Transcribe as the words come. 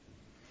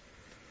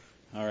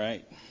All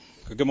right.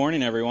 Good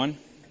morning, everyone.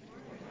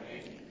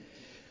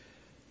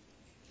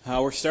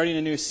 We're starting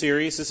a new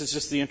series. This is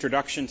just the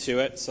introduction to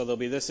it. So there'll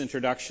be this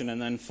introduction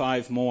and then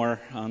 5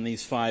 more on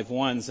these 5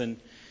 ones. And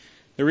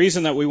the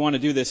reason that we want to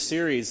do this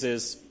series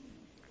is,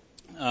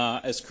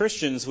 as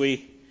Christians,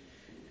 we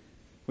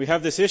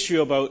have this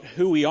issue about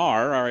who we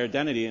are, our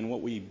identity, and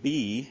what we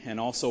be, and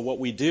also what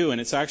we do.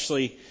 And it's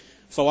actually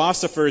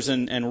philosophers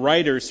and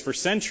writers for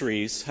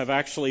centuries have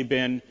actually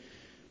been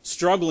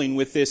struggling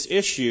with this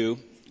issue.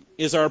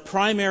 Is our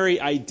primary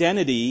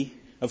identity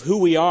of who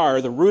we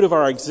are, the root of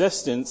our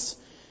existence,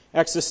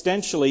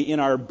 existentially in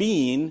our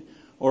being,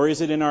 or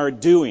is it in our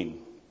doing?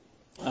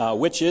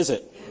 Which is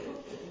it?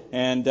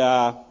 And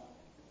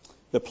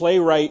the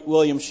playwright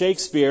William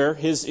Shakespeare,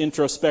 his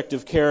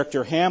introspective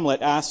character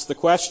Hamlet, asks the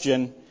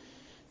question,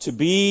 to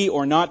be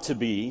or not to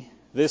be,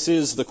 this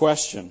is the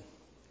question.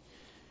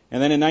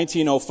 And then in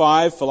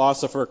 1905,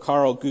 philosopher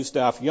Carl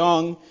Gustav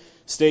Jung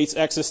states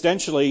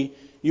existentially,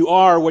 you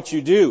are what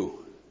you do.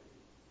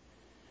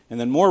 And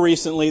then more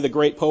recently, the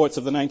great poets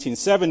of the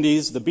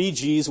 1970s, the Bee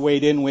Gees,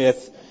 weighed in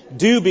with,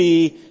 do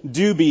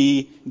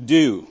be,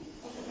 do.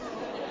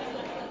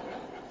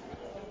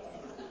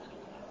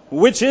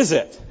 Which is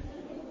it?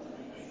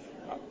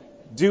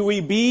 Do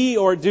we be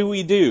or do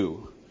we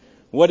do?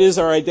 What is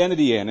our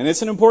identity in? And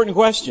it's an important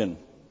question.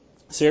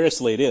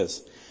 Seriously, it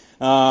is.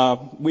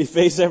 We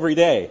face every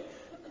day.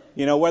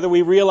 You know, whether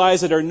we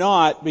realize it or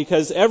not,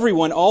 because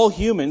everyone, all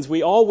humans,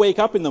 we all wake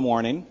up in the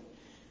morning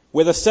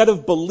with a set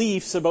of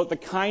beliefs about the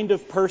kind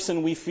of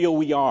person we feel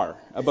we are,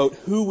 about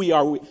who we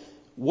are,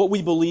 what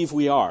we believe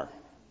we are.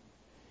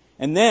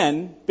 And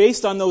then,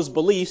 based on those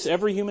beliefs,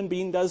 every human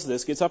being does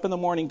this, gets up in the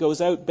morning,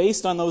 goes out,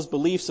 based on those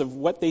beliefs of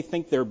what they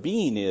think their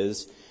being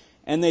is,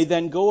 and they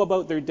then go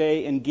about their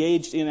day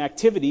engaged in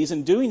activities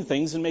and doing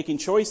things and making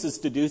choices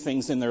to do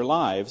things in their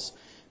lives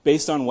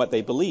based on what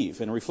they believe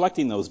and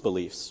reflecting those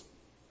beliefs.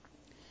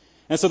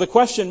 And so the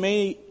question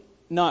may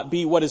not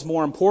be what is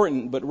more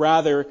important, but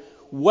rather,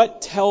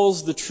 what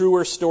tells the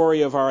truer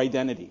story of our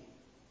identity?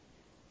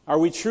 Are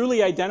we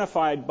truly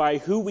identified by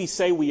who we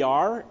say we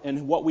are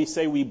and what we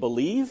say we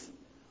believe?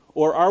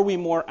 Or are we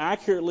more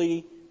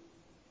accurately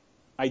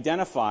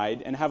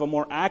identified and have a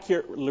more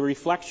accurate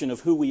reflection of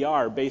who we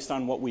are based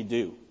on what we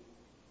do?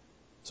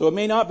 So it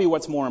may not be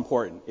what's more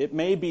important. It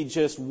may be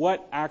just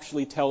what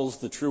actually tells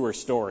the truer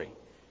story.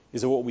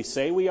 Is it what we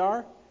say we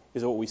are?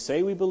 Is it what we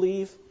say we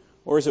believe?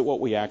 Or is it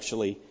what we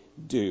actually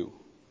do?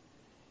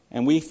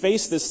 And we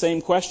face this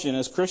same question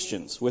as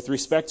Christians with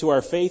respect to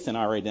our faith and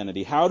our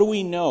identity. How do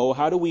we know,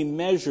 how do we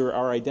measure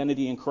our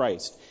identity in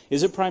Christ?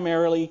 Is it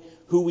primarily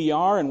who we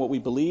are and what we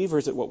believe, or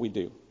is it what we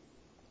do?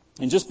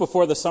 And just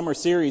before the summer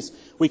series,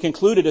 we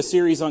concluded a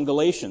series on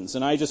Galatians,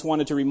 and I just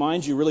wanted to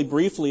remind you really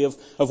briefly of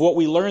what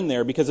we learned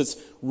there, because it's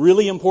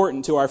really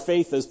important to our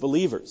faith as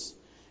believers.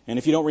 And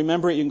if you don't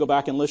remember it, you can go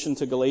back and listen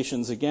to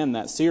Galatians again,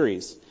 that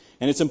series.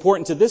 And it's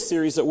important to this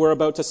series that we're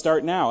about to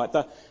start now.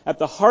 At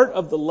the heart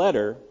of the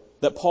letter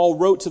that Paul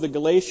wrote to the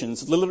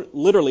Galatians,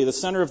 literally the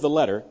center of the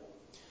letter,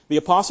 the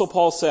Apostle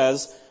Paul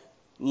says,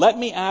 let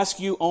me ask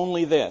you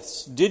only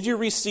this. Did you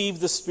receive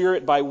the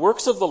Spirit by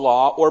works of the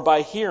law or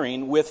by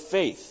hearing with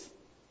faith?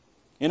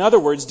 In other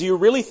words, do you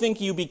really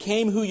think you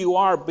became who you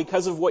are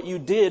because of what you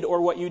did or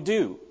what you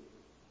do?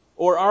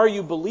 Or are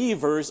you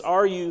believers?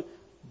 Are you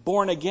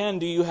born again?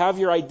 Do you have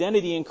your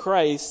identity in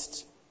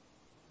Christ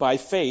by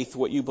faith,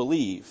 what you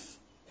believe?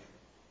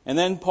 And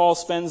then Paul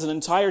spends an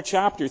entire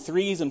chapter,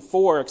 3 and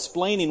 4,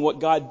 explaining what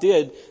God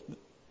did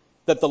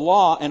that the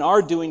law and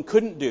our doing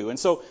couldn't do. And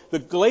so the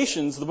book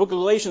of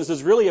Galatians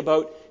is really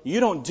about you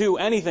don't do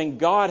anything,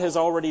 God has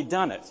already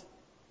done it.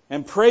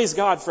 And praise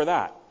God for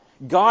that.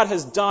 God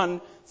has done,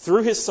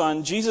 through His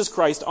Son, Jesus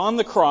Christ, on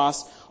the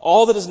cross,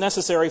 all that is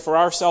necessary for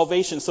our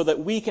salvation so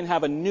that we can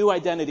have a new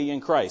identity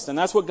in Christ. And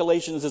that's what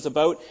Galatians is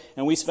about,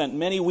 and we spent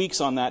many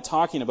weeks on that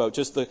talking about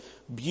just the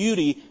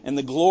beauty and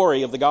the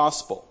glory of the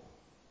gospel.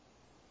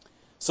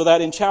 So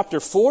that in chapter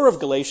 4 of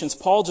Galatians,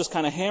 Paul just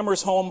kind of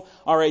hammers home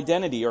our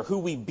identity, or who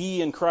we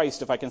be in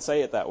Christ, if I can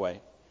say it that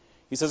way.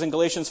 He says in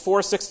Galatians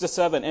 4,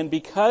 6-7, and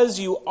because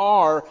you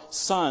are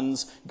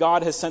sons,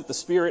 God has sent the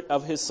Spirit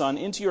of His Son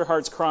into your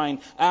hearts crying,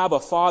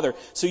 Abba, Father.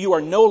 So you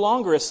are no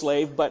longer a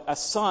slave, but a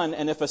son,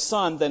 and if a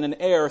son, then an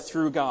heir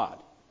through God.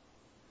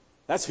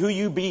 That's who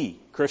you be,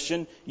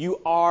 Christian.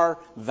 You are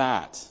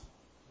that.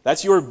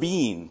 That's your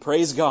being.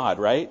 Praise God,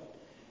 right?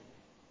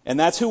 And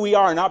that's who we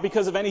are, not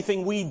because of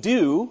anything we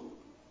do,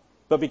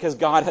 but because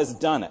God has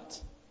done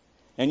it.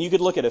 And you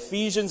could look at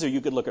Ephesians, or you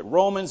could look at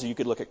Romans, or you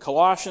could look at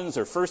Colossians,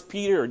 or 1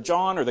 Peter, or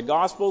John, or the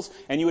Gospels,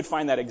 and you would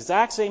find that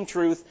exact same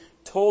truth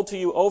told to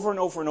you over and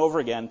over and over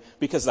again,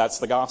 because that's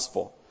the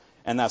gospel.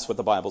 And that's what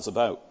the Bible's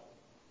about.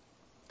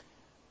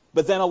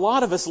 But then a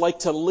lot of us like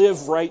to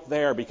live right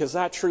there, because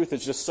that truth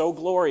is just so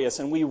glorious,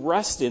 and we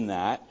rest in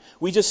that.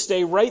 We just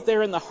stay right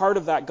there in the heart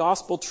of that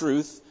gospel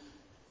truth,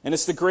 and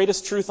it's the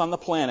greatest truth on the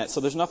planet,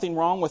 so there's nothing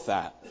wrong with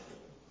that.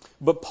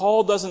 But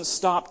Paul doesn't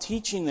stop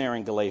teaching there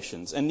in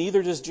Galatians, and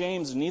neither does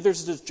James, and neither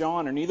does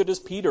John, or neither does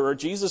Peter, or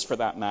Jesus for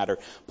that matter.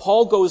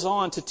 Paul goes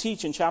on to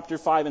teach in chapter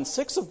 5 and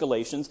 6 of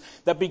Galatians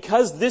that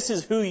because this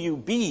is who you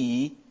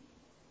be,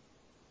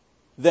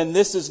 then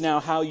this is now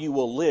how you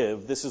will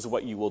live, this is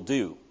what you will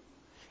do.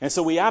 And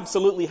so we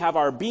absolutely have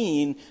our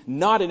being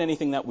not in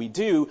anything that we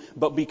do,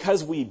 but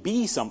because we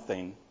be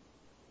something,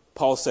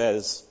 Paul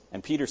says,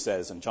 and Peter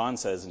says, and John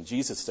says, and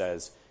Jesus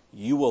says,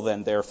 you will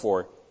then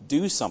therefore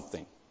do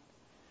something.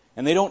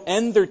 And they don't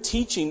end their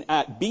teaching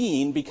at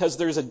being, because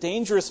there's a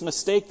dangerous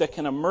mistake that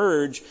can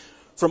emerge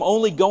from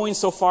only going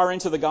so far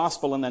into the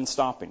gospel and then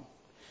stopping.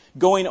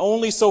 Going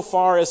only so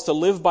far as to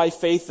live by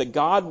faith that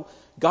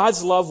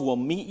God's love will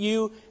meet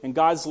you, and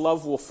God's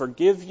love will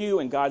forgive you,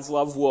 and God's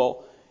love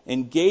will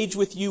engage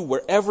with you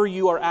wherever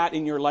you are at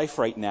in your life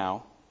right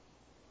now.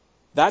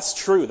 That's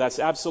true. That's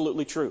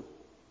absolutely true.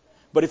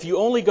 But if you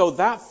only go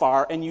that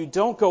far and you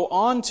don't go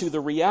on to the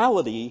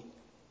reality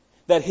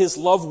that His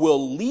love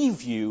will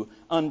leave you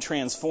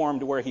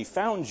untransformed where He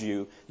found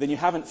you, then you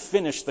haven't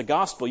finished the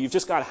gospel. You've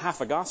just got half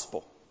a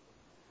gospel.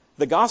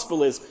 The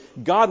gospel is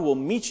God will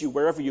meet you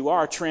wherever you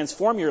are,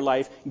 transform your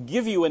life,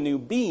 give you a new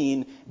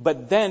being,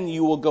 but then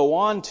you will go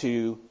on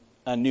to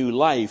a new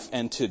life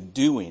and to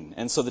doing.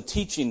 And so the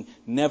teaching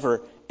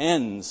never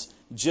ends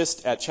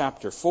just at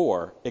chapter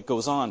 4. It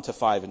goes on to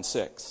 5 and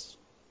 6.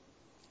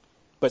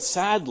 But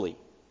sadly,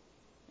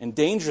 and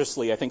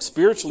dangerously, I think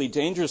spiritually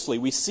dangerously,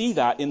 we see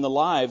that in the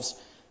lives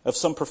of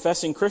some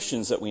professing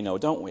Christians that we know,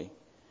 don't we?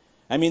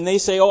 I mean, they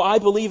say, oh, I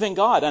believe in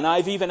God, and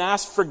I've even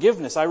asked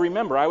forgiveness. I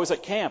remember I was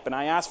at camp, and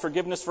I asked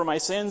forgiveness for my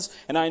sins,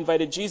 and I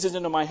invited Jesus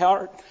into my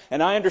heart,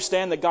 and I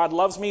understand that God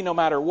loves me no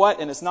matter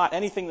what, and it's not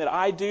anything that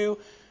I do.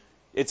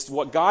 It's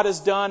what God has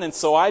done, and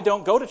so I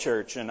don't go to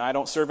church, and I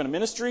don't serve in a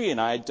ministry,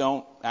 and I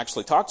don't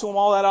actually talk to Him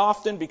all that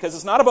often, because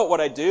it's not about what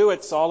I do,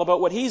 it's all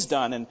about what He's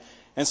done.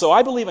 And so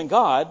I believe in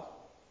God,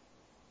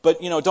 but,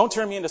 don't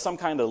turn me into some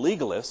kind of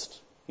legalist.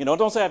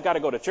 Don't say I've got to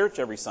go to church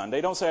every Sunday.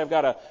 Don't say I've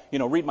got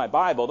to, read my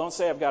Bible. Don't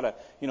say I've got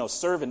to,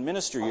 serve in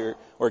ministry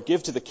or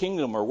give to the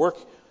kingdom or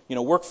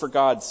work for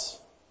God's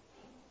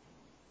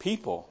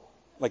people.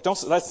 Like,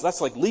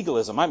 that's like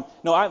legalism.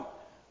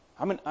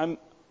 I'm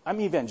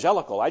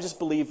evangelical. I just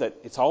believe that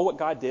it's all what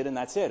God did and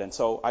that's it. And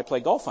so I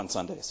play golf on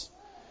Sundays.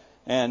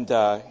 And,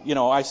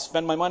 I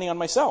spend my money on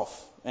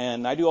myself.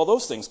 And I do all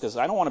those things because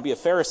I don't want to be a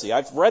Pharisee.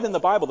 I've read in the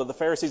Bible that the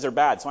Pharisees are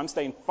bad, so I'm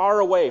staying far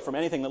away from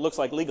anything that looks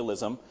like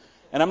legalism.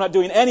 And I'm not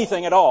doing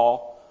anything at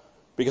all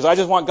because I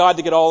just want God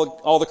to get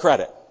all the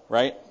credit,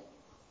 right?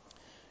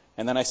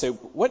 And then I say,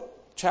 what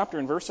chapter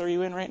and verse are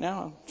you in right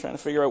now? I'm trying to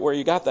figure out where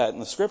you got that in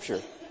the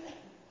Scripture.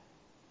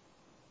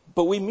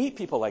 But we meet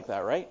people like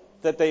that, right?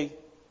 That they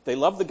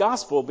love the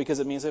gospel because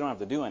it means they don't have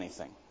to do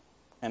anything.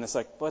 And it's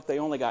like, but they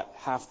only got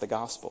half the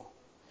gospel.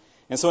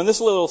 And so in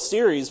this little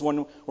series,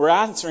 when we're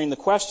answering the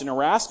question, or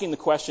we're asking the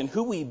question,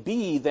 who we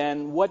be,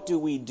 then what do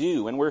we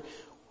do? And we're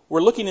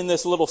looking in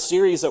this little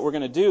series that we're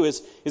going to do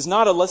is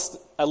not a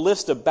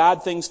list of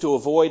bad things to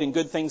avoid and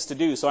good things to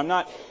do. So I'm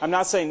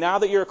not saying now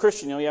that you're a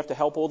Christian, you have to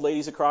help old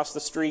ladies across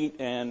the street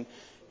and,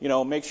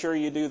 make sure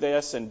you do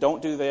this and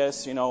don't do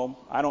this. I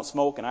don't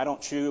smoke and I don't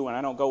chew and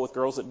I don't go with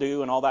girls that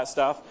do and all that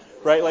stuff,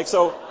 right? Like,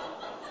 so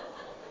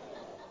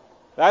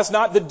that's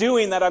not the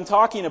doing that I'm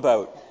talking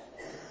about.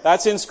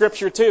 That's in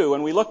Scripture too,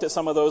 and we looked at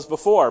some of those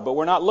before, but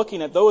we're not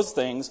looking at those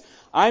things.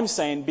 I'm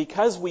saying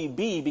because we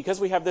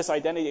have this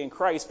identity in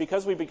Christ,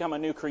 because we become a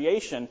new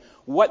creation,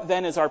 what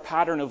then is our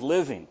pattern of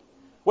living?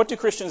 What do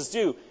Christians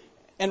do?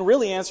 And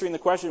really answering the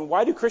question,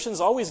 why do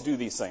Christians always do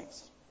these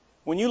things?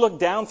 When you look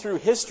down through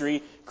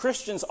history,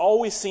 Christians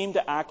always seem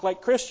to act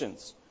like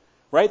Christians,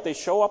 right? They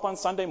show up on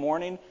Sunday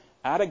morning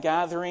at a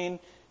gathering.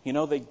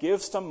 They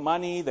give some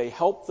money, they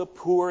help the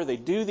poor, they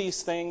do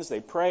these things, they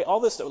pray, all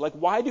this stuff. Like,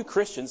 why do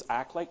Christians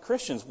act like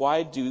Christians?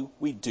 Why do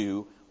we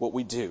do what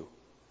we do?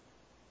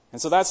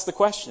 And so that's the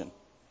question.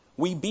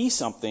 We be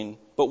something,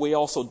 but we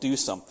also do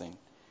something.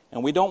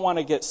 And we don't want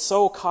to get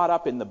so caught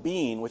up in the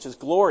being, which is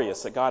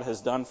glorious, that God has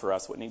done for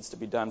us what needs to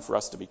be done for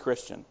us to be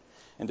Christian,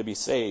 and to be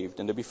saved,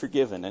 and to be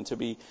forgiven, and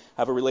to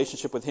have a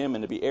relationship with Him,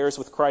 and to be heirs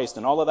with Christ,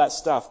 and all of that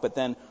stuff. But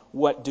then,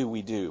 what do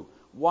we do?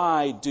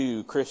 Why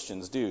do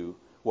Christians do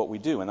what we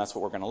do? And that's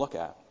what we're going to look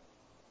at.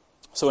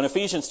 So in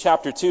Ephesians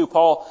chapter 2,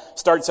 Paul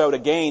starts out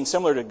again,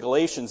 similar to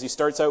Galatians, he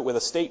starts out with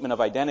a statement of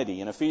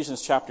identity in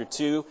Ephesians chapter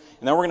 2,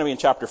 and then we're going to be in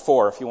chapter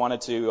 4. If you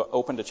wanted to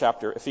open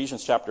to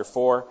Ephesians chapter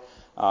 4,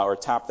 or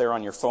tap there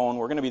on your phone,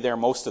 we're going to be there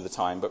most of the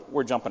time, but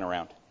we're jumping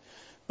around.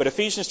 But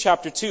Ephesians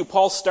chapter 2,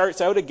 Paul starts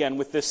out again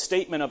with this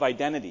statement of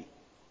identity.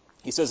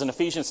 He says in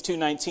Ephesians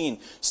 2:19,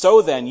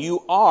 so then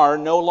you are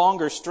no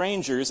longer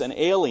strangers and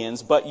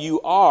aliens, but you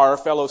are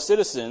fellow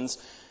citizens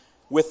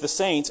with the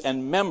saints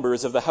and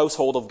members of the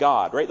household of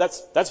God, right?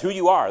 That's who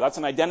you are. That's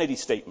an identity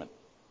statement.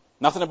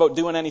 Nothing about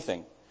doing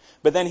anything.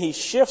 But then he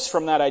shifts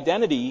from that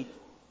identity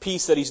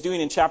piece that he's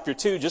doing in chapter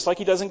 2, just like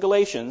he does in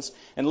Galatians,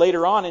 and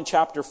later on in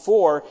chapter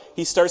 4,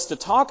 he starts to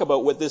talk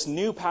about what this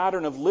new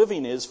pattern of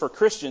living is for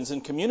Christians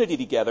in community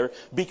together,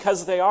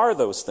 because they are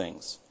those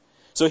things.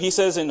 So he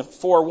says in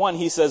 4:1,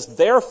 he says,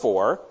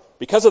 therefore,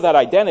 because of that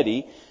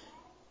identity,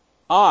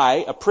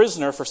 I, a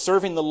prisoner for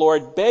serving the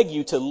Lord, beg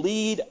you to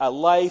lead a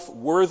life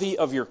worthy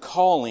of your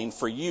calling,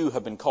 for you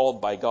have been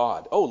called by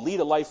God. Oh, lead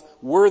a life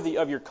worthy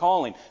of your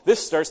calling.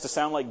 This starts to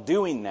sound like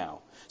doing now.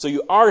 So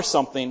you are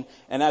something,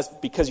 and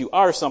because you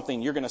are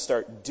something, you're going to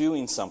start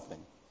doing something.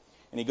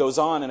 And he goes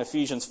on in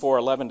Ephesians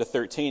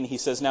 4:11-13, he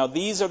says, now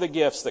these are the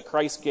gifts that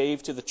Christ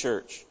gave to the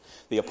church.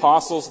 The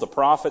apostles, the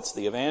prophets,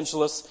 the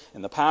evangelists,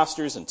 and the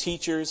pastors and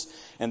teachers.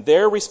 And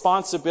their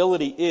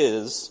responsibility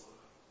is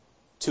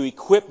to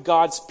equip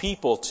God's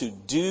people to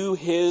do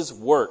His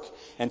work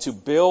and to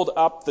build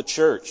up the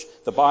church,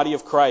 the body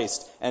of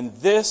Christ. And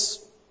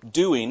this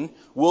doing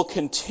will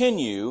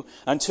continue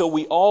until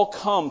we all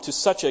come to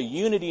such a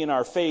unity in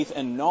our faith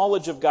and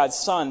knowledge of God's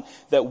Son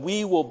that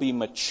we will be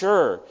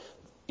mature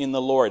in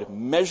the Lord,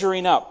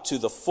 measuring up to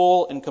the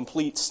full and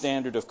complete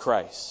standard of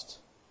Christ.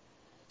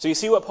 So you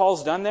see what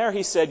Paul's done there?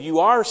 He said, you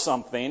are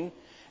something,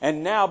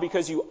 and now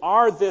because you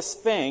are this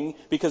thing,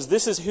 because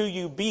this is who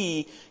you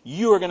be,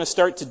 you are going to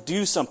start to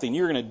do something.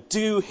 You're going to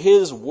do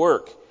His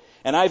work.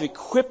 And I've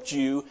equipped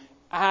you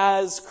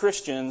as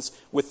Christians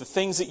with the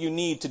things that you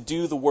need to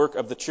do the work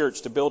of the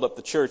church, to build up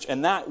the church.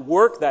 And that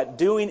work, that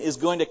doing, is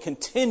going to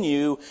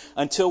continue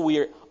until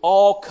we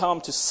all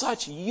come to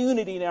such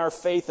unity in our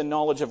faith and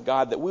knowledge of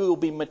God that we will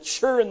be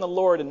mature in the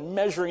Lord and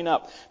measuring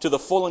up to the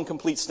full and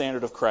complete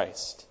standard of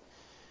Christ.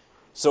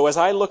 So as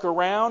I look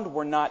around,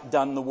 we're not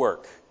done the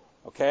work.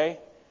 Okay?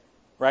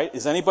 Right?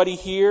 Is anybody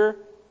here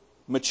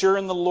mature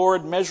in the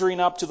Lord, measuring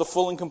up to the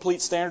full and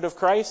complete standard of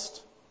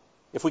Christ?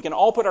 If we can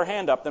all put our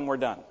hand up, then we're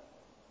done.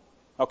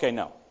 Okay,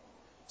 no.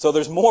 So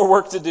there's more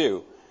work to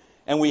do.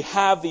 And we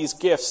have these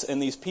gifts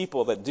and these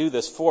people that do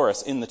this for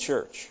us in the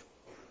church.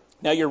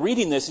 Now you're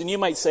reading this and you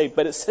might say,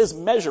 but it says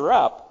measure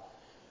up.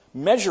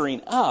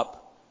 Measuring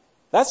up,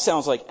 that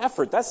sounds like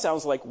effort. That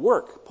sounds like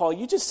work. Paul,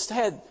 you just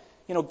said,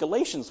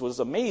 Galatians was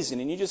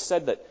amazing, and you just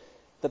said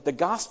that the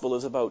gospel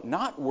is about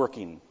not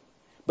working.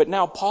 But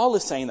now Paul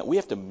is saying that we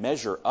have to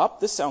measure up.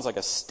 This sounds like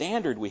a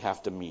standard we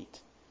have to meet.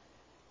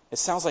 It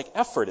sounds like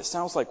effort. It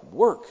sounds like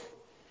work.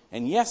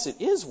 And yes,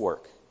 it is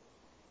work.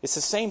 It's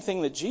the same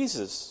thing that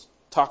Jesus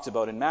talked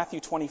about in Matthew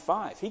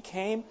 25. He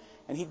came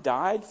and He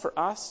died for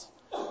us.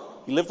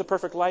 He lived a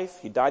perfect life.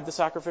 He died the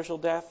sacrificial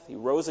death. He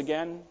rose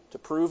again to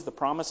prove the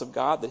promise of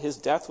God that His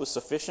death was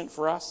sufficient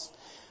for us.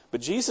 But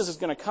Jesus is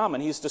going to come,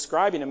 and He's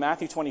describing in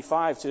Matthew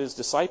 25 to His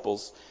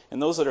disciples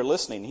and those that are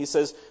listening. He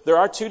says, there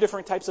are two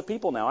different types of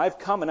people now. I've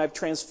come and I've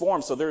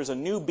transformed, so there is a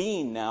new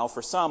being now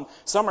for some.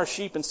 Some are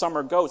sheep and some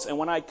are goats. And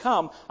when I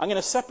come, I'm going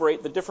to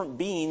separate the different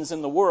beings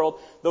in the world,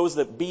 those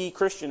that be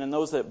Christian and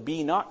those that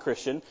be not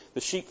Christian,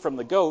 the sheep from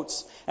the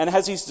goats. And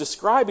as He's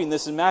describing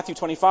this in Matthew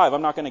 25,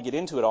 I'm not going to get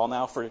into it all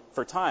now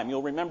for time.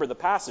 You'll remember the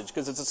passage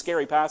because it's a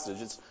scary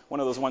passage. It's one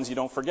of those ones you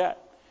don't forget.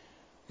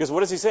 Because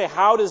what does He say?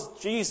 How does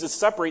Jesus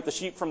separate the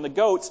sheep from the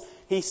goats?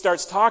 He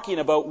starts talking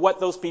about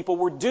what those people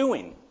were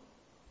doing.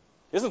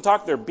 He doesn't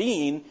talk their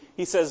being.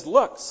 He says,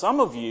 look, some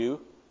of you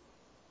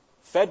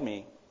fed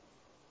me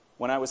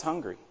when I was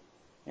hungry.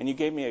 And you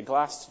gave me a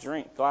glass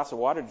of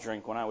water to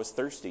drink when I was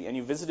thirsty. And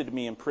you visited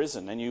me in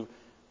prison. And you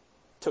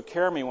took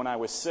care of me when I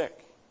was sick.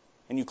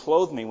 And you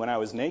clothed me when I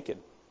was naked.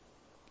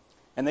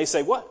 And they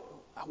say, what?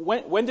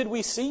 When did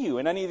we see you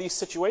in any of these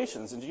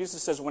situations? And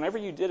Jesus says, whenever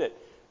you did it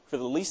for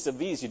the least of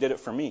these, you did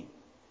it for me.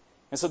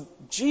 And so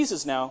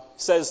Jesus now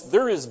says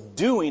there is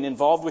doing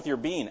involved with your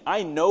being.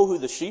 I know who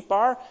the sheep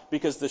are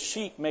because the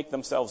sheep make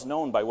themselves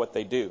known by what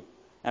they do.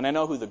 And I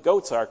know who the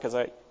goats are because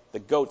the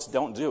goats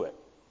don't do it.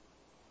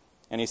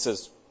 And He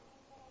says,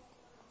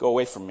 go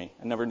away from me.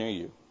 I never knew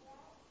you.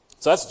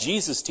 So that's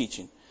Jesus'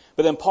 teaching.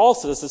 But then Paul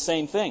says the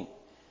same thing.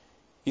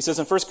 He says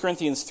in 1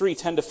 Corinthians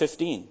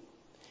 3:10-15,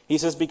 he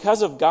says,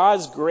 because of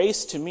God's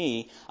grace to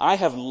me, I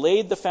have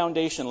laid the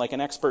foundation like an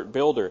expert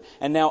builder,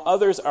 and now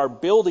others are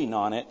building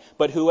on it,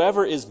 but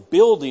whoever is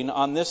building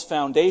on this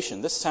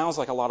foundation, this sounds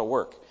like a lot of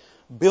work,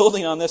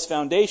 building on this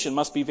foundation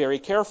must be very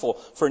careful,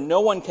 for no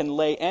one can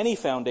lay any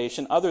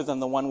foundation other than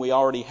the one we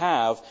already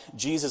have,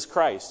 Jesus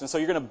Christ. And so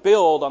you're going to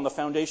build on the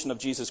foundation of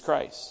Jesus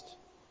Christ.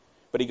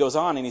 But he goes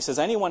on and he says,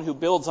 anyone who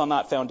builds on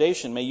that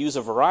foundation may use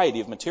a variety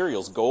of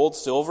materials, gold,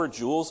 silver,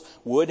 jewels,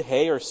 wood,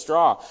 hay, or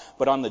straw.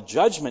 But on the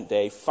judgment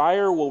day,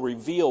 fire will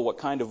reveal what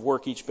kind of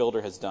work each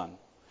builder has done.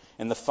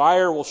 And the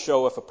fire will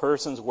show if a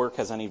person's work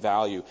has any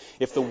value.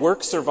 If the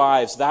work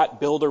survives,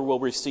 that builder will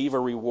receive a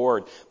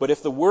reward. But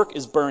if the work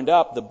is burned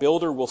up, the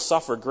builder will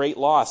suffer great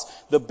loss.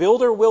 The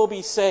builder will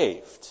be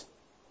saved,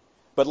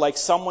 but like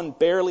someone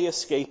barely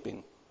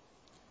escaping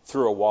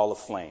through a wall of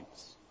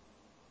flames.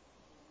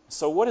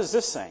 So what is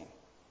this saying?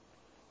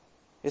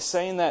 It's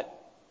saying that,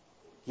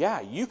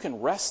 yeah, you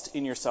can rest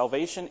in your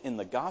salvation in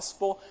the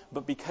gospel,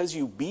 but because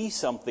you be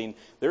something,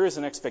 there is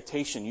an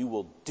expectation you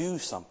will do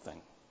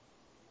something.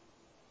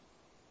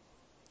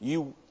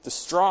 The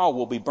straw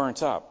will be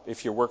burnt up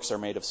if your works are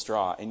made of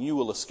straw, and you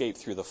will escape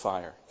through the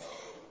fire.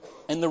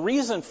 And the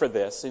reason for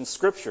this in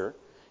Scripture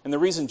And the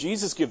reason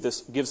Jesus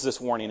gives this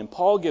warning, and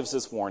Paul gives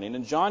this warning,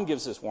 and John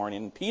gives this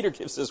warning, and Peter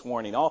gives this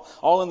warning,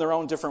 all in their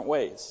own different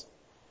ways,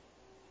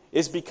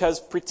 is because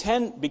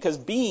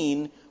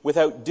being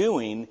without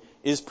doing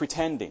is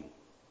pretending.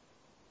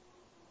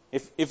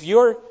 If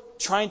you're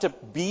trying to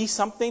be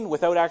something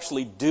without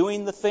actually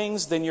doing the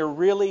things, then you're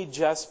really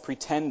just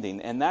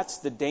pretending. And that's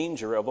the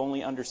danger of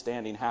only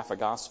understanding half a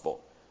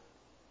gospel.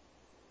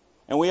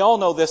 And we all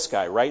know this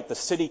guy, right? The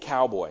city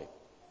cowboy.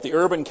 The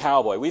urban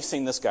cowboy. We've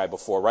seen this guy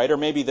before, right? Or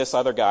maybe this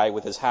other guy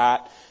with his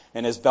hat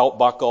and his belt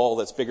buckle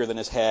that's bigger than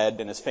his head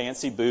and his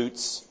fancy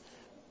boots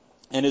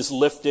and his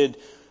lifted,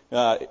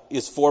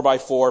 his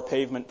 4x4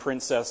 pavement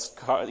princess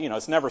car.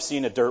 It's never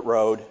seen a dirt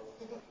road.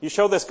 You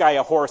show this guy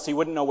a horse, he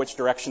wouldn't know which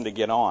direction to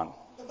get on.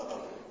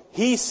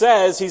 He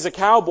says he's a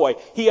cowboy.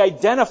 He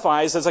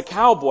identifies as a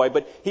cowboy,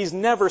 but he's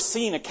never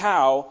seen a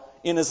cow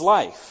in his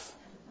life.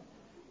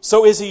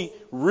 So is he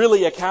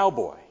really a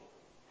cowboy?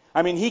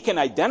 I mean, he can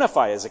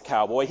identify as a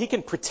cowboy. He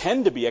can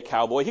pretend to be a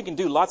cowboy. He can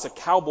do lots of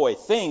cowboy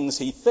things,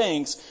 he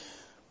thinks,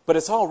 but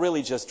it's all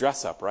really just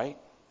dress up, right?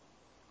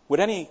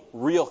 Would any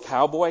real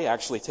cowboy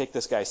actually take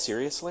this guy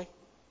seriously?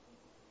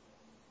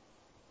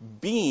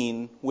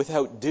 Being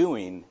without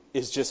doing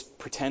is just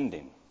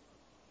pretending.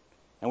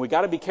 And we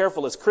got to be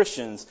careful as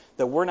Christians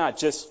that we're not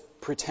just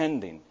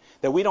pretending.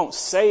 That we don't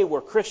say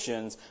we're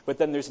Christians, but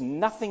then there's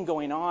nothing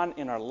going on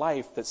in our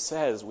life that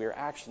says we're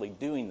actually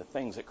doing the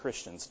things that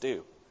Christians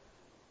do.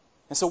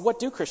 And so what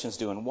do Christians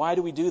do, and why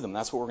do we do them?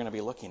 That's what we're going to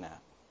be looking at.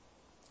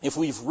 If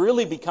we've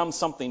really become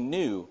something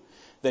new,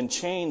 then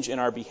change in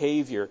our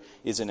behavior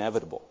is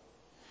inevitable.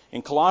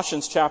 In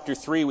Colossians chapter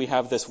 3, we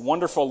have this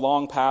wonderful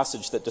long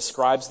passage that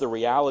describes the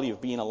reality of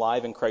being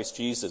alive in Christ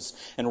Jesus.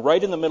 And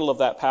right in the middle of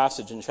that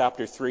passage in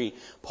chapter 3,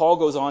 Paul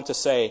goes on to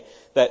say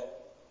that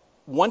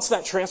once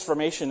that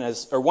transformation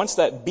once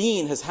that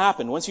being has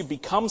happened, once you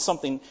become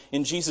something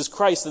in Jesus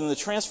Christ, then the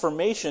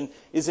transformation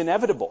is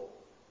inevitable.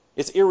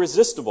 It's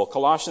irresistible.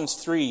 Colossians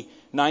 3,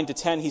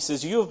 9-10, he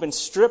says, "You have been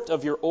stripped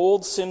of your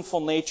old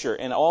sinful nature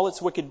and all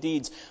its wicked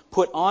deeds.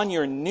 Put on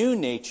your new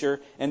nature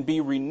and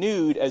be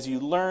renewed as you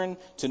learn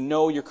to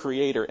know your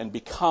Creator and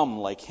become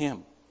like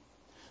Him."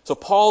 So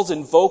Paul's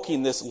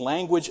invoking this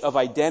language of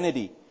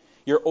identity.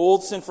 Your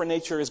old sinful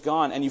nature is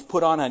gone, and you've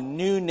put on a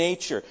new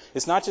nature.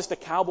 It's not just a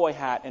cowboy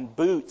hat and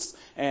boots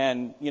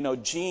and,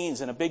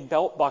 jeans and a big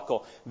belt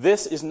buckle.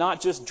 This is not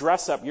just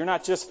dress up.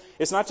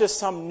 It's not just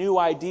some new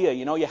idea.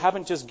 You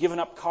haven't just given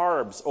up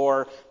carbs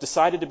or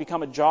decided to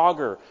become a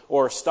jogger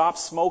or stop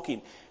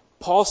smoking.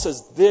 Paul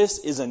says this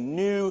is a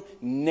new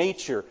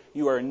nature.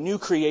 You are a new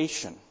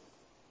creation.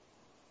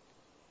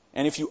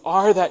 And if you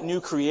are that new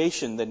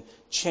creation, then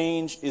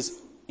change is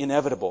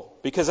inevitable.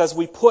 Because as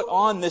we put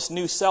on this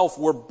new self,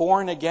 we're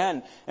born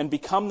again and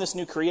become this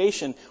new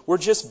creation. We're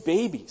just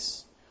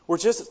babies. We're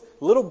just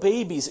little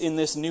babies in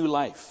this new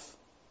life.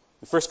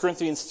 In 1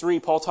 Corinthians 3,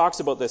 Paul talks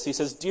about this. He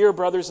says, "Dear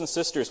brothers and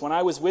sisters, when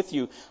I was with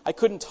you, I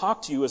couldn't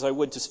talk to you as I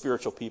would to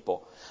spiritual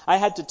people. I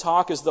had to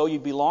talk as though you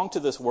belonged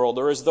to this world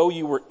or as though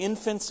you were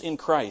infants in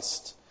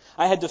Christ.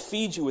 I had to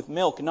feed you with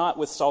milk, not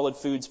with solid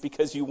foods,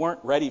 because you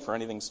weren't ready for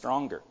anything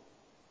stronger."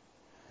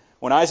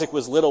 When Isaac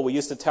was little, we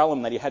used to tell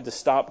him that he had to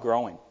stop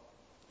growing.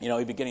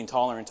 He'd be getting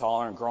taller and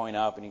taller and growing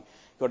up, and he'd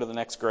go to the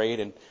next grade,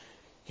 and,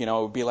 it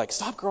would be like,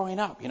 "Stop growing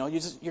up.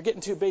 You're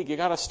getting too big. You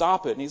got to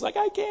stop it." And he's like,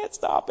 "I can't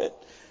stop it."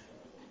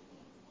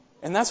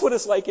 And that's what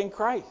it's like in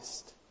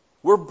Christ.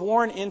 We're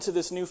born into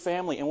this new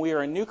family, and we are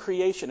a new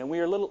creation, and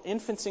we are little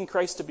infants in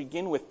Christ to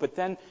begin with, but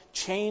then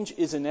change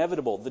is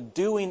inevitable. The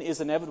doing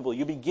is inevitable.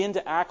 You begin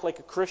to act like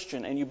a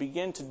Christian, and you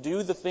begin to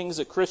do the things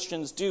that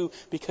Christians do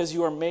because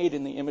you are made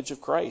in the image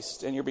of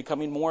Christ, and you're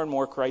becoming more and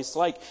more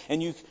Christ-like,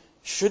 and you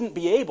shouldn't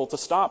be able to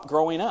stop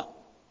growing up.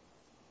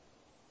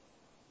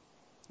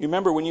 You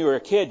remember when you were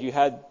a kid, you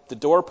had the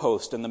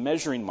doorpost and the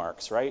measuring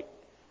marks, right?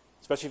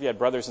 Especially if you had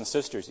brothers and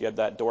sisters. You had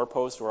that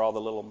doorpost where all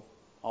the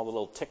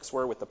little ticks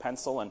were with the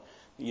pencil, and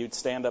you'd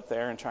stand up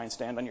there and try and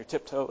stand on your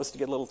tiptoes to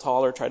get a little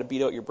taller, try to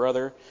beat out your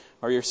brother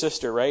or your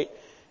sister, right?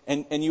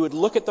 And you would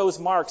look at those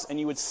marks, and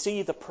you would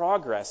see the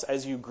progress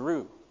as you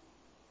grew.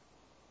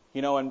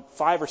 In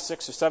 5 or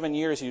 6 or 7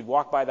 years, you'd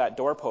walk by that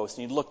doorpost,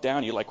 and you'd look down,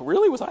 and you're like,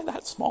 "Really? Was I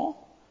that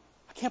small?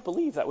 I can't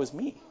believe that was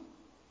me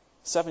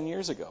 7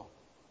 years ago."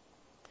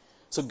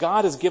 So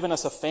God has given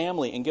us a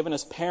family and given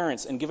us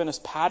parents and given us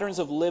patterns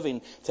of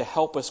living to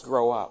help us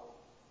grow up.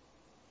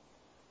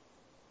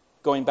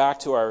 Going back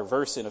to our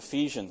verse in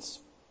Ephesians,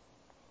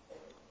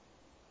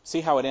 see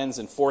how it ends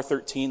in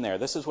 4:13 there.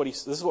 This is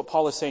what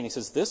Paul is saying. He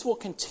says, "This will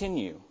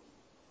continue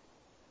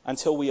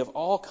until we have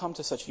all come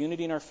to such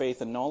unity in our faith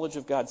and knowledge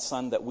of God's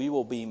Son that we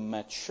will be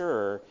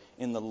mature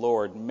in the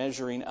Lord,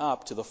 measuring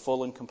up to the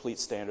full and complete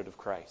standard of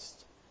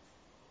Christ."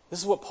 This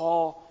is what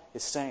Paul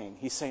is saying.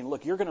 He's saying,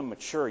 look, you're going to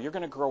mature. You're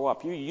going to grow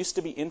up. You used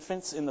to be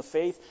infants in the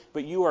faith,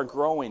 but you are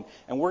growing.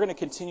 And we're going to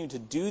continue to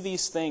do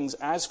these things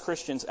as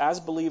Christians, as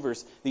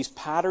believers, these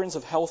patterns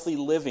of healthy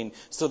living,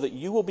 so that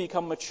you will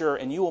become mature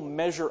and you will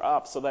measure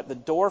up so that the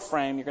door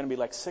frame, you're going to be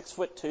like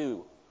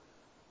 6'2",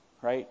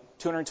 right?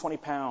 220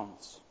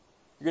 pounds.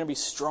 You're going to be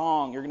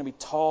strong. You're going to be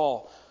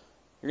tall.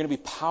 You're going to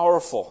be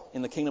powerful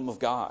in the kingdom of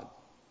God.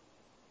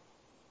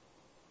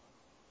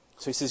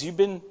 So he says,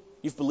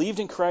 you've believed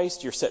in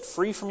Christ, you're set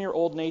free from your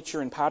old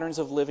nature and patterns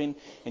of living,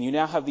 and you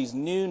now have these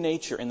new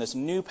nature and this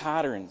new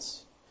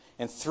patterns.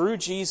 And through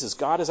Jesus,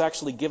 God has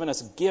actually given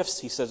us gifts,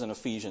 he says in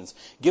Ephesians,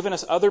 given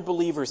us other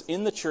believers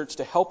in the church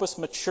to help us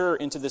mature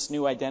into this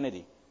new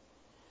identity.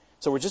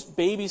 So we're just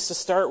babies to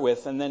start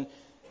with, and then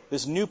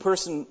this new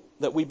person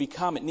that we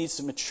become, it needs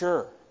to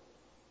mature.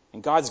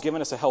 And God's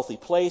given us a healthy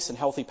place and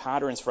healthy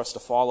patterns for us to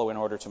follow in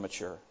order to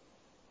mature.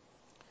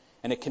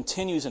 And it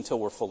continues until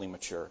we're fully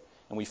mature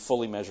and we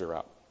fully measure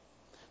up.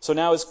 So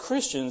now as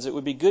Christians, it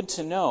would be good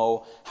to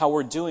know how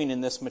we're doing in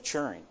this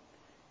maturing.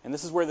 And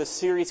this is where this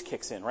series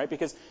kicks in, right?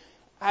 Because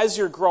as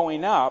you're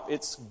growing up,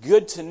 it's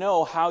good to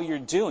know how you're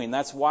doing.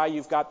 That's why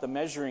you've got the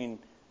measuring,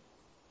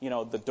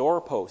 the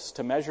doorpost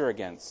to measure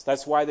against.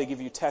 That's why they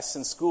give you tests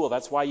in school.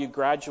 That's why you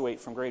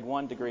graduate from grade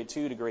 1 to grade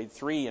 2 to grade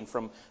 3 and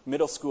from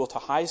middle school to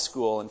high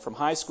school and from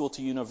high school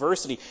to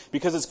university.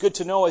 Because it's good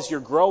to know as you're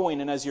growing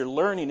and as you're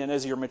learning and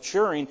as you're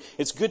maturing,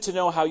 it's good to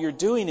know how you're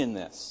doing in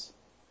this.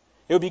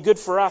 It would be good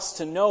for us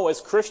to know as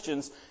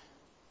Christians,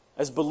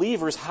 as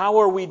believers, how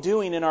are we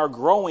doing in our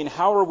growing?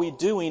 How are we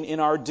doing in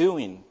our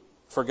doing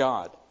for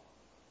God?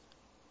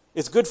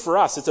 It's good for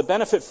us. It's a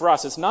benefit for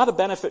us. It's not a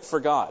benefit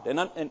for God.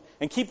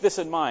 And keep this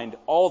in mind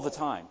all the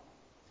time.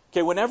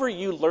 Okay, whenever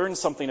you learn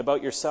something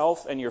about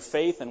yourself and your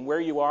faith and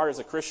where you are as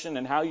a Christian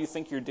and how you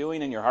think you're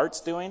doing and your heart's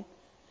doing,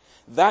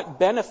 that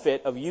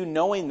benefit of you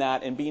knowing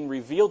that and being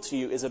revealed to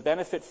you is a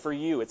benefit for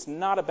you. It's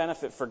not a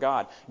benefit for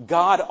God.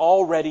 God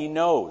already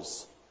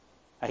knows.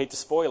 I hate to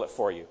spoil it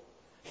for you.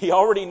 He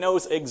already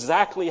knows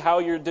exactly how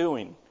you're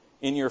doing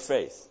in your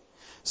faith.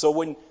 So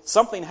when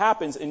something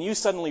happens and you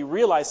suddenly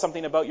realize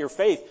something about your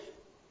faith,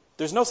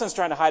 there's no sense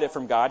trying to hide it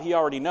from God. He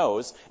already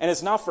knows. And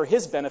it's not for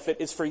His benefit,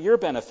 it's for your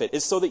benefit.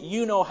 It's so that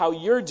you know how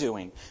you're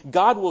doing.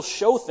 God will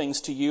show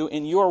things to you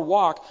in your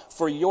walk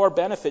for your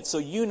benefit so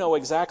you know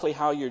exactly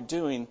how you're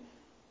doing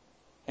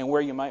and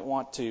where you might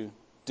want to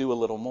do a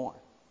little more.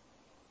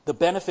 The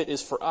benefit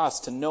is for us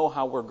to know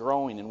how we're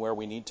growing and where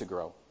we need to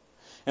grow.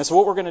 And so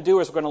what we're going to do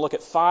is we're going to look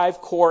at 5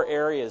 core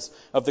areas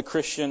of the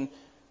Christian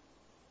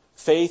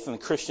faith and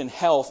Christian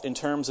health in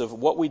terms of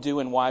what we do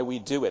and why we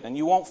do it. And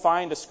you won't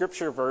find a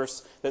scripture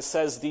verse that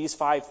says these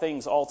 5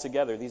 things all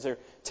together. These are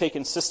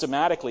taken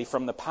systematically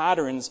from the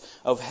patterns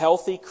of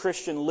healthy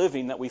Christian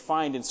living that we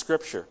find in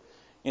Scripture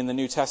in the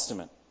New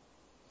Testament.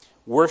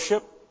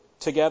 Worship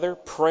together,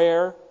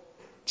 prayer,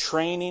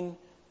 training,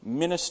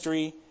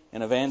 ministry,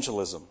 and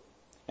evangelism.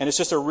 And it's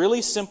just a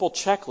really simple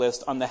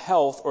checklist on the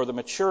health or the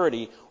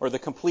maturity or the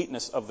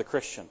completeness of the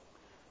Christian.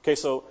 Okay,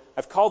 so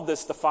I've called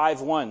this the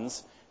 5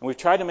 ones, and we've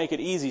tried to make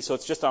it easy so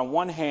it's just on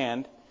one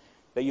hand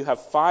that you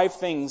have 5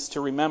 things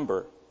to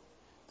remember.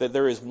 That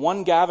there is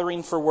one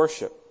gathering for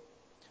worship.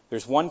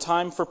 There's one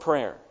time for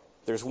prayer.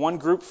 There's one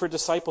group for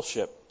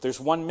discipleship. There's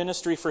one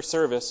ministry for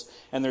service.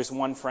 And there's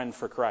one friend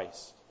for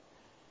Christ.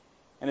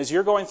 And as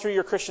you're going through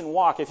your Christian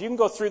walk, if you can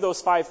go through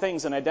those 5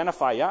 things and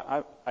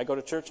identify, I go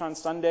to church on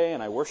Sunday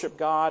and I worship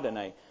God and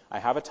I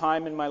have a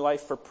time in my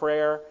life for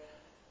prayer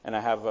and I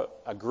have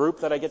a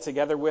group that I get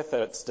together with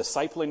that's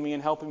discipling me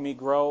and helping me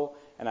grow,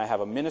 and I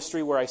have a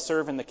ministry where I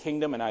serve in the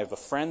kingdom, and I have a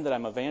friend that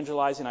I'm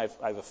evangelizing, I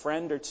have a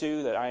friend or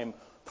two that I am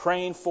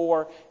praying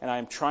for, and I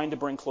am trying to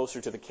bring closer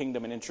to the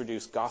kingdom and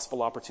introduce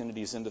gospel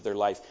opportunities into their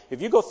life.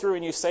 If you go through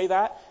and you say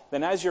that,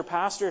 then as your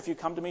pastor, if you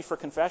come to me for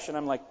confession,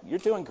 I'm like, you're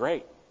doing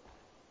great.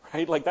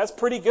 Right? Like, that's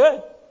pretty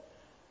good.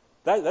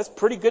 That's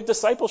pretty good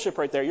discipleship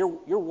right there. You're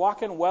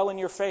walking well in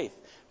your faith.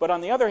 But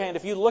on the other hand,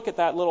 if you look at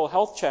that little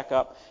health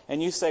checkup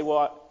and you say,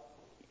 well,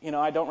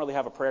 I don't really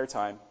have a prayer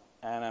time,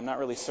 and I'm not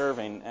really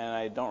serving, and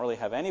I don't really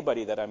have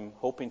anybody that I'm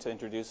hoping to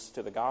introduce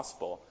to the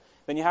gospel,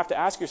 then you have to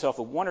ask yourself,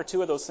 if 1 or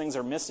 2 of those things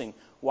are missing,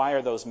 why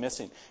are those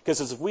missing?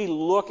 Because as we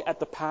look at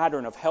the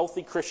pattern of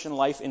healthy Christian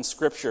life in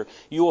Scripture,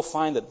 you will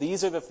find that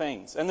these are the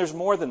things, and there's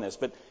more than this,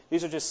 but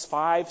these are just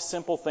 5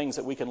 simple things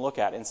that we can look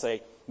at and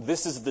say,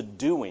 this is the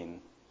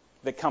doing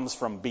that comes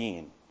from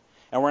being.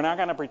 And we're not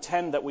going to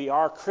pretend that we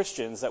are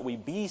Christians, that we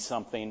be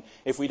something,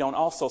 if we don't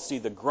also see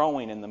the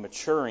growing and the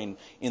maturing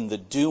in the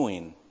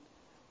doing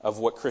of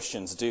what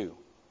Christians do.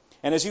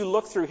 And as you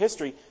look through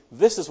history,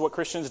 this is what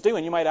Christians do.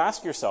 And you might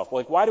ask yourself,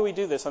 like, why do we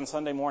do this on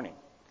Sunday morning?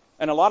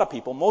 And a lot of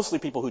people, mostly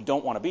people who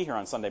don't want to be here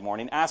on Sunday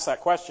morning, ask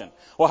that question.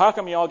 Well, how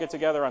come you all get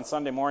together on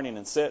Sunday morning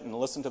and sit and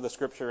listen to the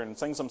Scripture and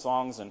sing some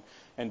songs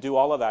and do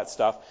all of that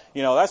stuff?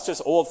 That's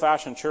just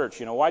old-fashioned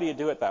church. Why do you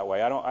do it that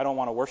way? I don't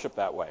want to worship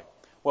that way.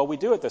 Well, we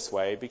do it this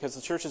way because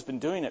the church has been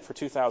doing it for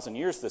 2,000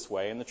 years this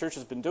way, and the church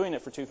has been doing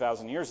it for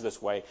 2,000 years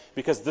this way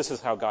because this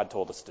is how God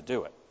told us to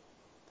do it.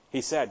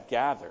 He said,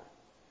 gather,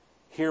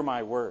 hear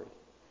my word,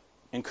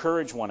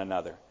 encourage one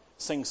another,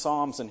 sing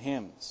psalms and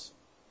hymns,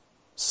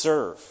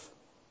 serve,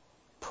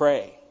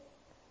 pray.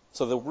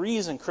 So the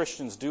reason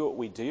Christians do what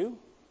we do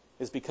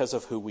is because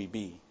of who we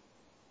be.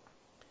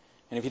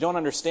 And if you don't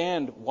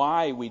understand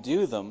why we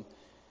do them,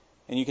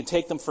 and you can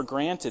take them for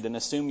granted and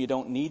assume you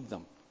don't need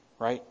them,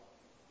 right?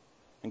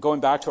 And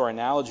going back to our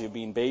analogy of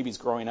being babies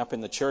growing up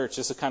in the church,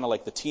 this is kind of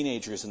like the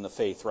teenagers in the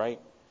faith, right?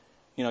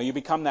 You know, you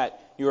become that,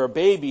 you were a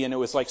baby and it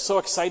was like so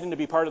exciting to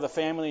be part of the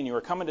family and you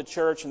were coming to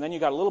church, and then you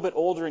got a little bit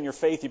older in your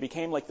faith, you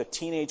became like the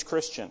teenage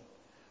Christian,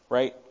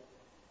 right?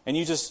 And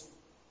you just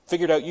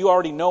figured out you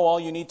already know all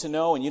you need to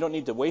know and you don't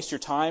need to waste your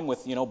time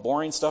with,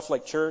 boring stuff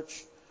like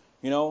church,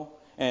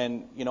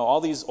 and,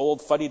 all these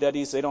old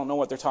fuddy-duddies, they don't know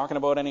what they're talking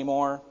about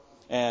anymore.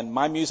 And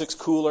my music's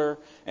cooler.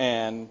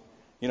 And,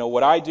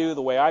 what I do,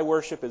 the way I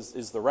worship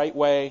is the right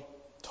way.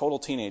 Total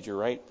teenager,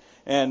 right?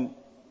 And,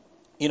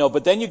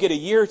 but then you get a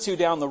year or two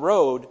down the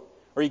road,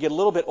 or you get a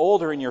little bit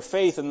older in your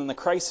faith, and then the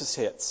crisis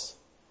hits.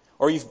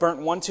 Or you've burnt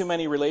one too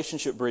many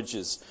relationship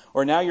bridges.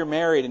 Or now you're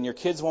married and your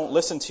kids won't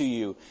listen to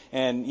you.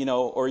 And,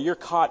 or you're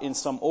caught in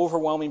some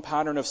overwhelming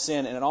pattern of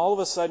sin. And then all of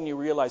a sudden you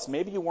realize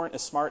maybe you weren't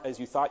as smart as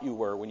you thought you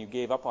were when you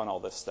gave up on all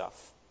this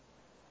stuff.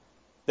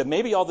 That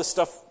maybe all this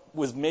stuff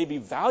was maybe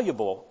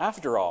valuable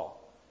after all.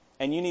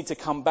 And you need to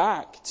come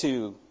back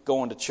to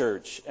going to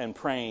church and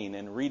praying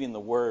and reading the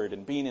Word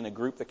and being in a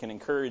group that can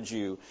encourage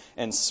you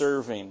and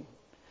serving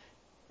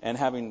and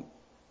having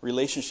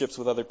relationships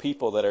with other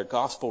people that are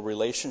gospel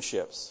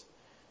relationships.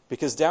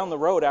 Because down the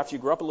road, after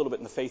you grow up a little bit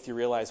in the faith, you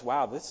realize,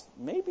 wow, this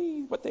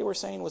maybe what they were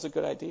saying was a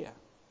good idea.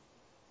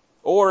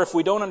 Or if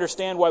we don't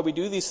understand why we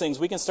do these things,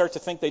 we can start to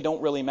think they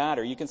don't really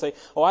matter. You can say,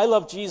 oh, I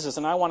love Jesus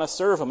and I want to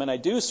serve Him, and I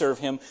do serve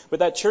Him, but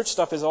that church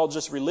stuff is all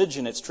just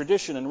religion. It's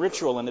tradition and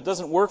ritual, and it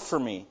doesn't work for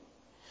me.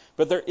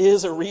 But there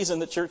is a reason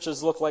that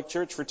churches look like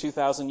church for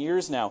 2,000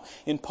 years now.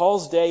 In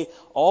Paul's day,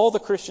 all the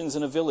Christians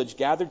in a village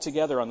gathered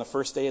together on the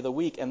first day of the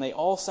week, and they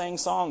all sang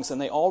songs,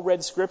 and they all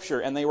read Scripture,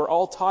 and they were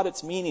all taught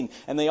its meaning,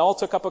 and they all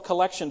took up a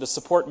collection to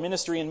support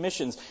ministry and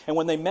missions. And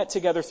when they met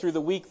together through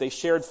the week, they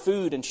shared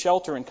food and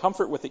shelter and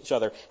comfort with each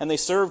other, and they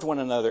served one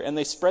another, and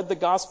they spread the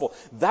gospel.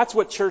 That's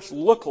what church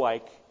looked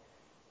like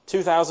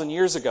 2,000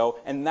 years ago,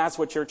 and that's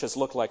what churches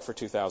look like for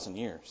 2,000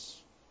 years.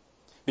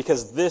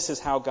 Because this is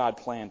how God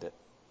planned it.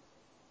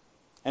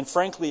 And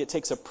frankly, it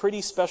takes a pretty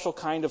special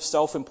kind of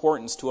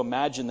self-importance to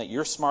imagine that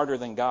you're smarter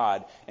than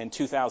God and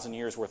 2,000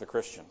 years worth of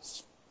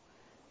Christians,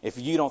 if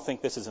you don't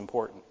think this is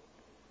important.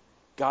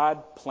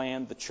 God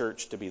planned the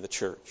church to be the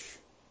church.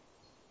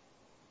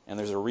 And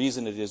there's a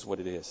reason it is what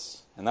it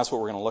is. And that's what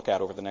we're going to look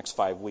at over the next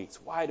 5 weeks.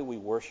 Why do we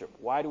worship?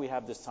 Why do we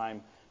have this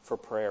time for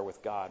prayer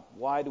with God?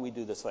 Why do we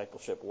do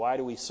discipleship? Why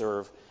do we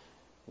serve?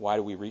 Why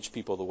do we reach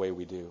people the way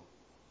we do?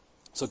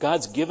 So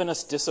God's given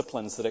us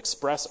disciplines that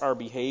express our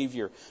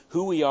behavior,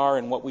 who we are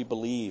and what we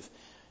believe.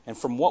 And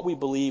from what we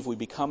believe, we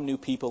become new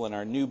people, and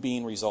our new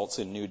being results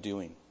in new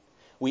doing.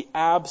 We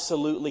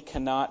absolutely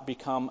cannot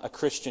become a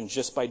Christian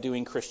just by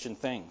doing Christian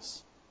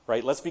things.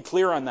 Right? Let's be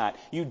clear on that.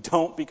 You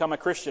don't become a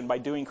Christian by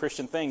doing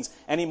Christian things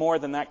any more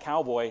than that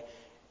cowboy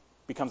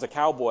becomes a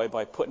cowboy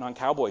by putting on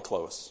cowboy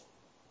clothes.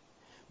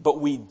 But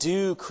we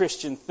do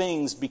Christian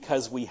things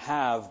because we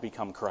have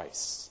become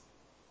Christ.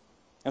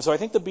 And so I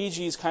think the Bee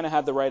Gees kind of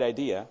had the right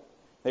idea.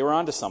 They were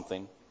onto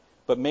something,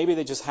 but maybe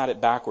they just had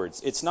it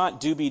backwards. It's not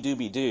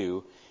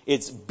doobie-doobie-doo.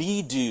 It's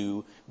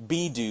be-do,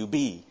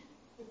 be-do-be.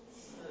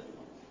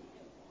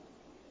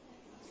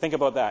 Think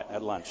about that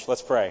at lunch.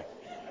 Let's pray.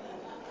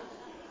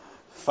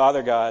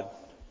 Father God,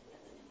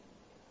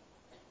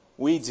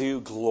 we do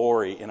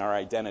glory in our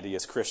identity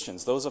as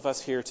Christians. Those of us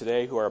here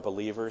today who are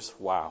believers,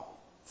 wow.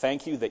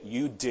 Thank you that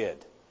you did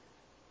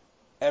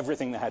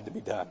everything that had to be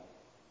done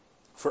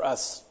for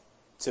us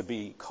to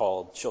be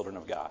called children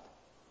of God.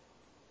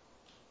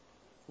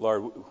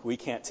 Lord, we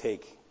can't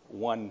take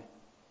 1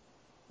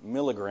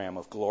 milligram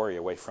of glory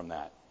away from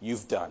that.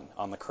 You've done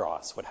on the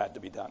cross what had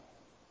to be done.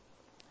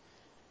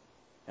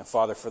 And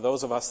Father, for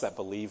those of us that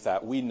believe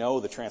that, we know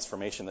the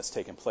transformation that's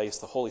taken place.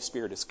 The Holy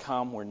Spirit has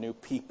come. We're new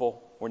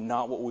people. We're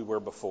not what we were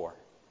before.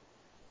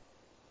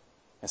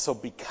 And so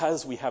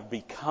because we have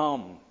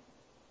become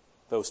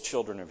those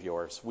children of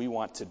yours, we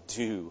want to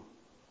do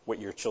what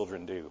your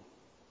children do.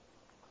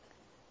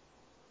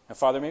 And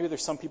Father, maybe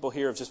there's some people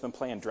here who have just been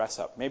playing dress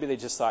up. Maybe they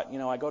just thought,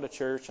 I go to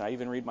church, and I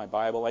even read my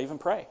Bible, I even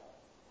pray.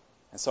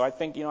 And so I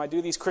think, I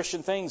do these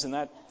Christian things, and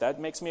that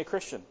makes me a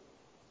Christian.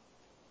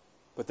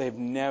 But they've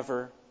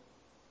never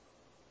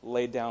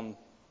laid down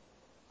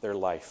their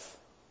life.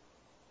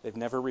 They've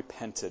never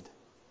repented.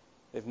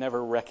 They've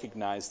never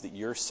recognized that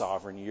you're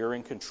sovereign, you're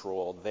in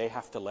control. They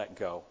have to let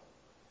go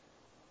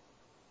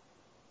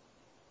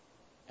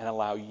and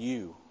allow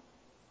you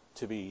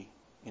to be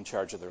in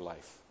charge of their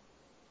life.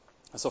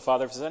 And so,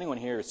 Father, if there's anyone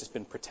here who's just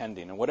been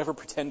pretending, and whatever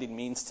pretending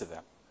means to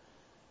them,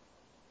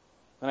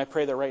 then I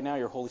pray that right now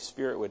your Holy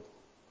Spirit would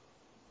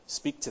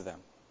speak to them,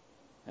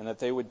 and that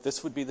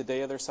this would be the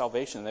day of their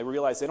salvation. And they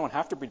realize they don't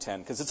have to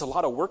pretend, because it's a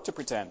lot of work to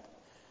pretend,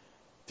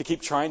 to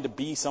keep trying to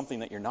be something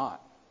that you're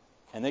not.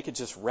 And they could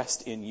just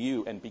rest in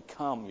you and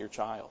become your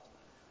child,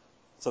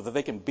 so that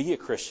they can be a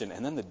Christian,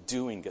 and then the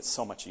doing gets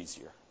so much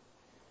easier.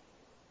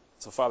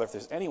 So, Father, if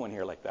there's anyone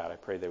here like that, I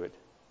pray they would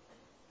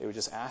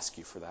just ask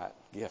you for that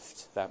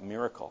gift, that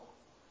miracle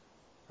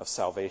of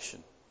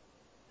salvation,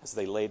 as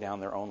they lay down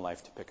their own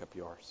life to pick up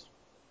yours.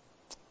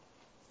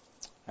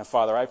 And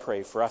Father, I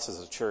pray for us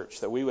as a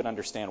church that we would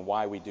understand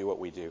why we do what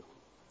we do.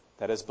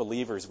 That as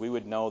believers, we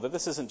would know that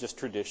this isn't just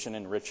tradition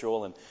and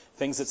ritual and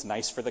things that's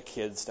nice for the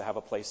kids to have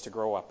a place to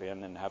grow up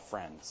in and have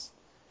friends.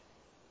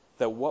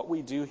 That what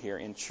we do here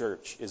in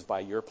church is by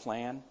your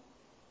plan,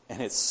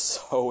 and it's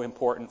so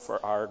important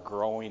for our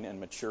growing and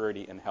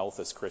maturity and health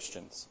as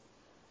Christians.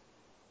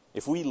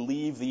 If we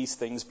leave these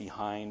things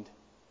behind,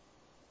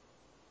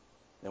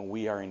 then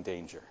we are in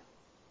danger.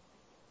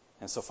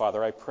 And so,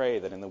 Father, I pray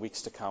that in the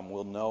weeks to come,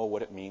 we'll know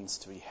what it means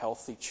to be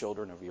healthy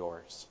children of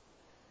yours,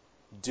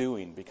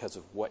 doing because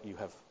of what you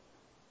have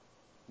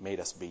made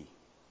us be.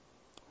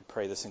 I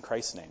pray this in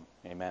Christ's name.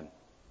 Amen.